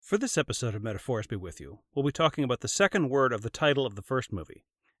For this episode of Metaphors Be With You, we'll be talking about the second word of the title of the first movie.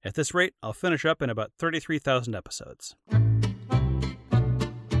 At this rate, I'll finish up in about 33,000 episodes.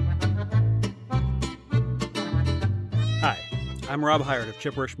 Hi, I'm Rob Hired of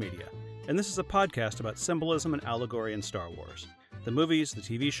Chipperish Media, and this is a podcast about symbolism and allegory in Star Wars. The movies, the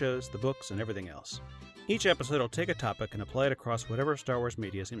TV shows, the books, and everything else. Each episode will take a topic and apply it across whatever Star Wars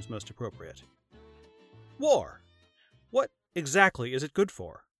media seems most appropriate. War. What exactly is it good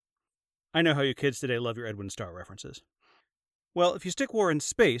for? I know how you kids today love your Edwin Starr references. Well, if you stick war in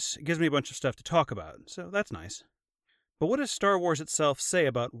space, it gives me a bunch of stuff to talk about, so that's nice. But what does Star Wars itself say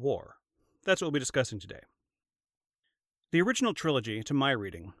about war? That's what we'll be discussing today. The original trilogy, to my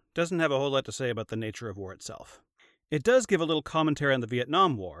reading, doesn't have a whole lot to say about the nature of war itself. It does give a little commentary on the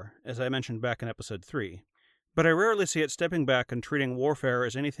Vietnam War, as I mentioned back in episode 3, but I rarely see it stepping back and treating warfare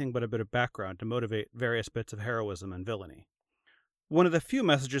as anything but a bit of background to motivate various bits of heroism and villainy. One of the few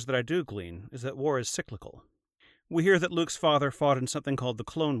messages that I do glean is that war is cyclical. We hear that Luke's father fought in something called the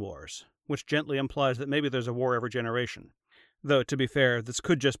Clone Wars, which gently implies that maybe there's a war every generation. Though, to be fair, this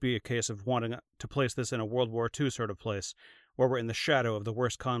could just be a case of wanting to place this in a World War II sort of place, where we're in the shadow of the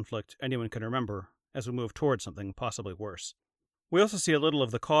worst conflict anyone can remember as we move towards something possibly worse. We also see a little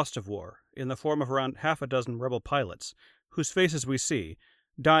of the cost of war, in the form of around half a dozen rebel pilots, whose faces we see,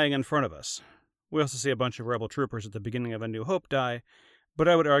 dying in front of us. We also see a bunch of rebel troopers at the beginning of A New Hope die, but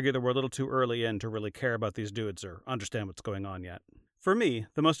I would argue that we're a little too early in to really care about these dudes or understand what's going on yet. For me,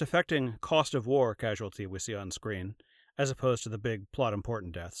 the most affecting cost of war casualty we see on screen, as opposed to the big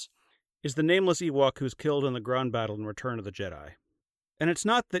plot-important deaths, is the nameless Ewok who's killed in the ground battle in Return of the Jedi. And it's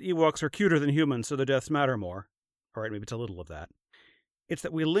not that Ewoks are cuter than humans, so their deaths matter more. Alright, maybe it's a little of that. It's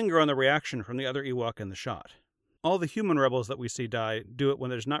that we linger on the reaction from the other Ewok in the shot. All the human rebels that we see die do it when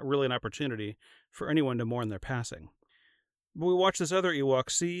there's not really an opportunity for anyone to mourn their passing. But we watch this other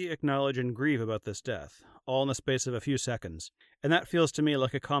Ewok see, acknowledge, and grieve about this death, all in the space of a few seconds, and that feels to me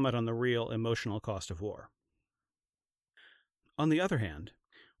like a comment on the real emotional cost of war. On the other hand,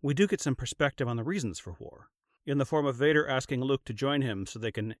 we do get some perspective on the reasons for war, in the form of Vader asking Luke to join him so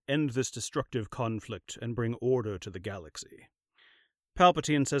they can end this destructive conflict and bring order to the galaxy.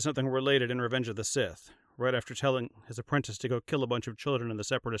 Palpatine says something related in Revenge of the Sith, right after telling his apprentice to go kill a bunch of children and the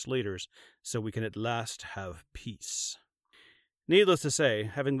Separatist leaders so we can at last have peace. Needless to say,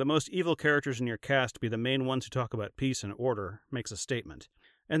 having the most evil characters in your cast be the main ones who talk about peace and order makes a statement,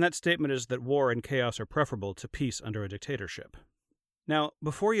 and that statement is that war and chaos are preferable to peace under a dictatorship. Now,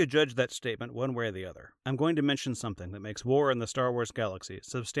 before you judge that statement one way or the other, I'm going to mention something that makes war in the Star Wars galaxy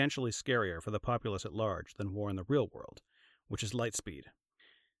substantially scarier for the populace at large than war in the real world, which is lightspeed.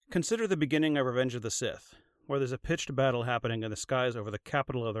 Consider the beginning of Revenge of the Sith, where there's a pitched battle happening in the skies over the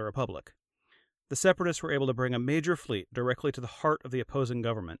capital of the Republic. The Separatists were able to bring a major fleet directly to the heart of the opposing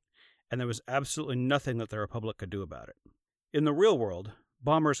government, and there was absolutely nothing that the Republic could do about it. In the real world,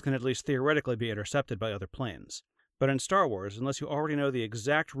 bombers can at least theoretically be intercepted by other planes, but in Star Wars, unless you already know the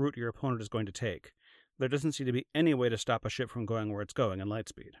exact route your opponent is going to take, there doesn't seem to be any way to stop a ship from going where it's going in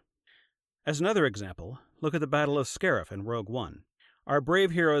lightspeed. As another example, look at the Battle of Scarif in Rogue One. Our brave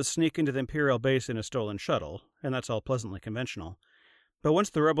heroes sneak into the Imperial base in a stolen shuttle, and that's all pleasantly conventional. But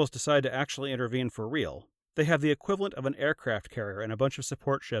once the rebels decide to actually intervene for real, they have the equivalent of an aircraft carrier and a bunch of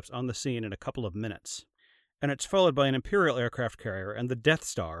support ships on the scene in a couple of minutes. And it's followed by an Imperial aircraft carrier and the Death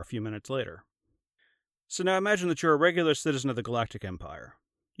Star a few minutes later. So now imagine that you're a regular citizen of the Galactic Empire.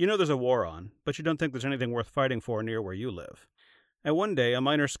 You know there's a war on, but you don't think there's anything worth fighting for near where you live. And one day, a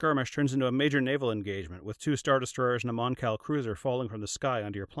minor skirmish turns into a major naval engagement with 2 Star Destroyers and a Mon Cal cruiser falling from the sky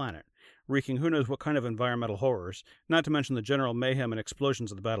onto your planet, wreaking who knows what kind of environmental horrors, not to mention the general mayhem and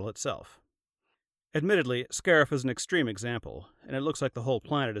explosions of the battle itself. Admittedly, Scarif is an extreme example, and it looks like the whole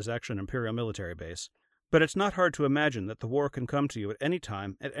planet is actually an Imperial military base, but it's not hard to imagine that the war can come to you at any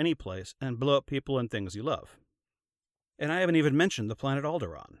time, at any place, and blow up people and things you love. And I haven't even mentioned the planet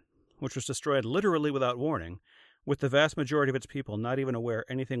Alderaan, which was destroyed literally without warning, with the vast majority of its people not even aware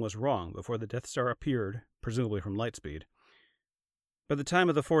anything was wrong before the Death Star appeared, presumably from lightspeed. By the time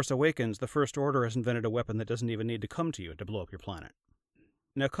of The Force Awakens, the First Order has invented a weapon that doesn't even need to come to you to blow up your planet.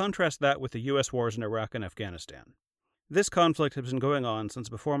 Now contrast that with the US wars in Iraq and Afghanistan. This conflict has been going on since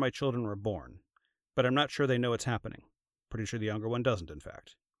before my children were born, but I'm not sure they know it's happening. Pretty sure the younger one doesn't, in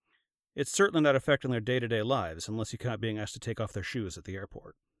fact. It's certainly not affecting their day-to-day lives, unless you count being asked to take off their shoes at the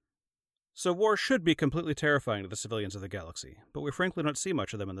airport. So war should be completely terrifying to the civilians of the galaxy, but we frankly don't see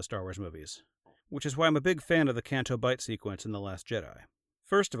much of them in the Star Wars movies, which is why I'm a big fan of the Canto Bight sequence in The Last Jedi.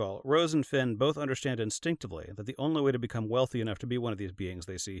 First of all, Rose and Finn both understand instinctively that the only way to become wealthy enough to be one of these beings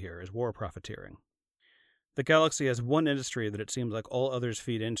they see here is war profiteering. The galaxy has one industry that it seems like all others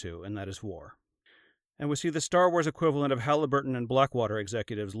feed into, and that is war. And we see the Star Wars equivalent of Halliburton and Blackwater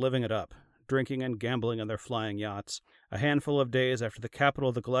executives living it up, drinking and gambling on their flying yachts, a handful of days after the capital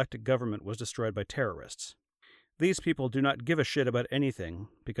of the galactic government was destroyed by terrorists. These people do not give a shit about anything,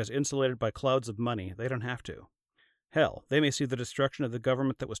 because insulated by clouds of money, they don't have to. Hell, they may see the destruction of the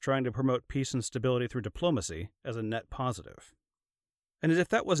government that was trying to promote peace and stability through diplomacy as a net positive. And as if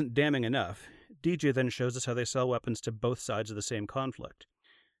that wasn't damning enough, DJ then shows us how they sell weapons to both sides of the same conflict,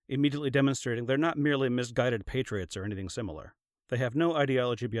 immediately demonstrating they're not merely misguided patriots or anything similar. They have no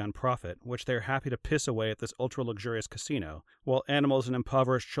ideology beyond profit, which they are happy to piss away at this ultra-luxurious casino, while animals and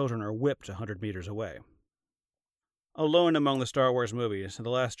impoverished children are whipped 100 meters away. Alone among the Star Wars movies, The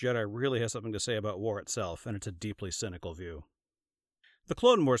Last Jedi really has something to say about war itself, and it's a deeply cynical view. The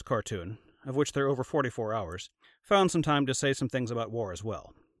Clone Wars cartoon, of which there are over 44 hours, found some time to say some things about war as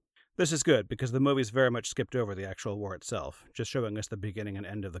well. This is good, because the movies very much skipped over the actual war itself, just showing us the beginning and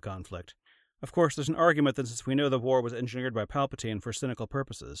end of the conflict. Of course, there's an argument that since we know the war was engineered by Palpatine for cynical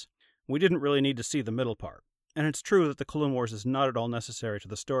purposes, we didn't really need to see the middle part. And it's true that the Clone Wars is not at all necessary to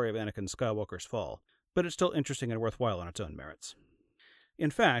the story of Anakin Skywalker's fall, but it's still interesting and worthwhile on its own merits. In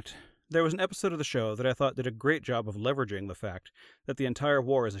fact, there was an episode of the show that I thought did a great job of leveraging the fact that the entire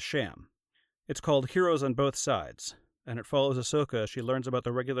war is a sham. It's called Heroes on Both Sides, and it follows Ahsoka as she learns about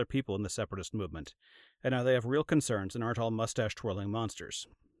the regular people in the Separatist movement, and how they have real concerns and aren't all mustache-twirling monsters.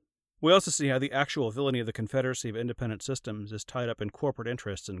 We also see how the actual villainy of the Confederacy of Independent Systems is tied up in corporate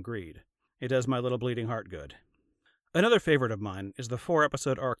interests and greed. It does my little bleeding heart good. Another favorite of mine is the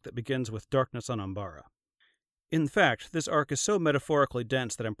 4-episode arc that begins with Darkness on Umbara. In fact, this arc is so metaphorically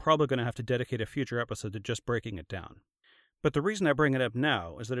dense that I'm probably going to have to dedicate a future episode to just breaking it down. But the reason I bring it up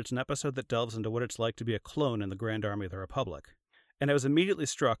now is that it's an episode that delves into what it's like to be a clone in the Grand Army of the Republic, and I was immediately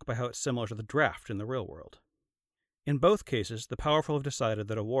struck by how it's similar to the draft in the real world. In both cases, the powerful have decided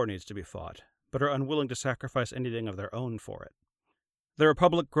that a war needs to be fought, but are unwilling to sacrifice anything of their own for it. The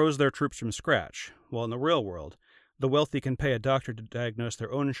Republic grows their troops from scratch, while in the real world, the wealthy can pay a doctor to diagnose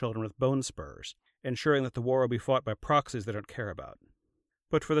their own children with bone spurs, ensuring that the war will be fought by proxies they don't care about.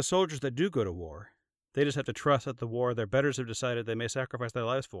 But for the soldiers that do go to war, they just have to trust that the war their betters have decided they may sacrifice their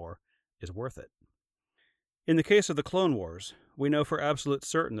lives for is worth it. In the case of the Clone Wars, we know for absolute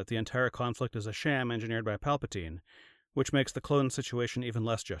certain that the entire conflict is a sham engineered by Palpatine, which makes the clone situation even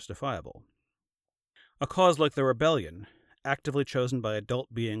less justifiable. A cause like the Rebellion, actively chosen by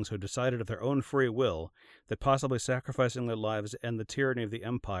adult beings who decided of their own free will that possibly sacrificing their lives to end the tyranny of the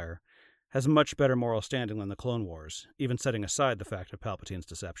Empire, has much better moral standing than the Clone Wars, even setting aside the fact of Palpatine's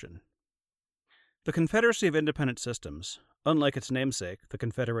deception. The Confederacy of Independent Systems, unlike its namesake, the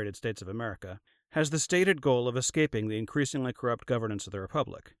Confederated States of America, has the stated goal of escaping the increasingly corrupt governance of the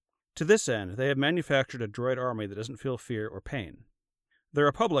Republic. To this end, they have manufactured a droid army that doesn't feel fear or pain. The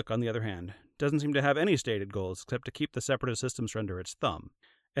Republic, on the other hand, doesn't seem to have any stated goals except to keep the Separatist systems under its thumb,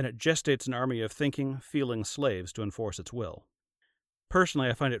 and it gestates an army of thinking, feeling slaves to enforce its will. Personally,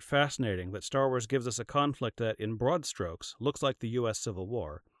 I find it fascinating that Star Wars gives us a conflict that, in broad strokes, looks like the U.S. Civil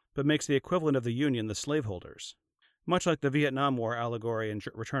War, but makes the equivalent of the Union the slaveholders. Much like the Vietnam War allegory in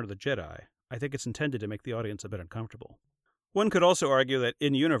Return of the Jedi, I think it's intended to make the audience a bit uncomfortable. One could also argue that,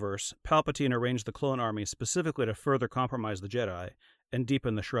 in-universe, Palpatine arranged the clone army specifically to further compromise the Jedi and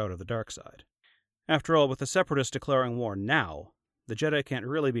deepen the shroud of the dark side. After all, with the Separatists declaring war now, the Jedi can't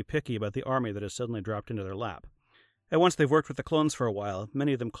really be picky about the army that has suddenly dropped into their lap. And once they've worked with the clones for a while,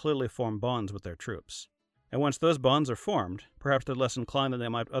 many of them clearly form bonds with their troops. And once those bonds are formed, perhaps they're less inclined than they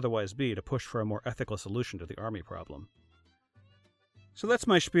might otherwise be to push for a more ethical solution to the army problem. So that's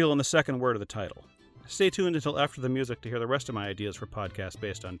my spiel on the second word of the title. Stay tuned until after the music to hear the rest of my ideas for podcasts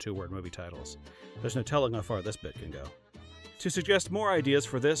based on two-word movie titles. There's no telling how far this bit can go. To suggest more ideas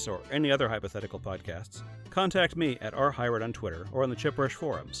for this or any other hypothetical podcasts, contact me at rhyward on Twitter or on the Chiprush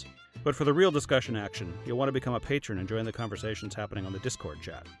forums. But for the real discussion action, you'll want to become a patron and join the conversations happening on the Discord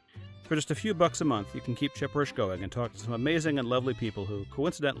chat. For just a few bucks a month, you can keep Chiprush going and talk to some amazing and lovely people who,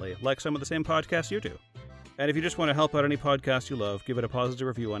 coincidentally, like some of the same podcasts you do. And if you just want to help out any podcast you love, give it a positive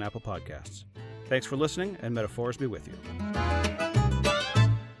review on Apple Podcasts. Thanks for listening, and metaphors be with you.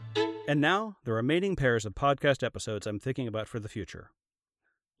 And now, the remaining pairs of podcast episodes I'm thinking about for the future.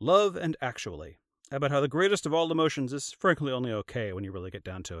 Love and Actually, about how the greatest of all emotions is frankly only okay when you really get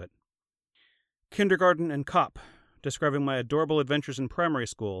down to it. Kindergarten and Cop, describing my adorable adventures in primary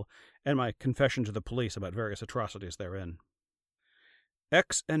school and my confession to the police about various atrocities therein.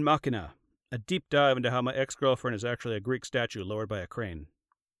 Ex and Machina, a deep dive into how my ex-girlfriend is actually a Greek statue lowered by a crane.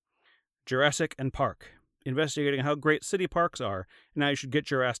 Jurassic and Park, investigating how great city parks are and how you should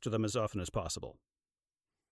get your ass to them as often as possible.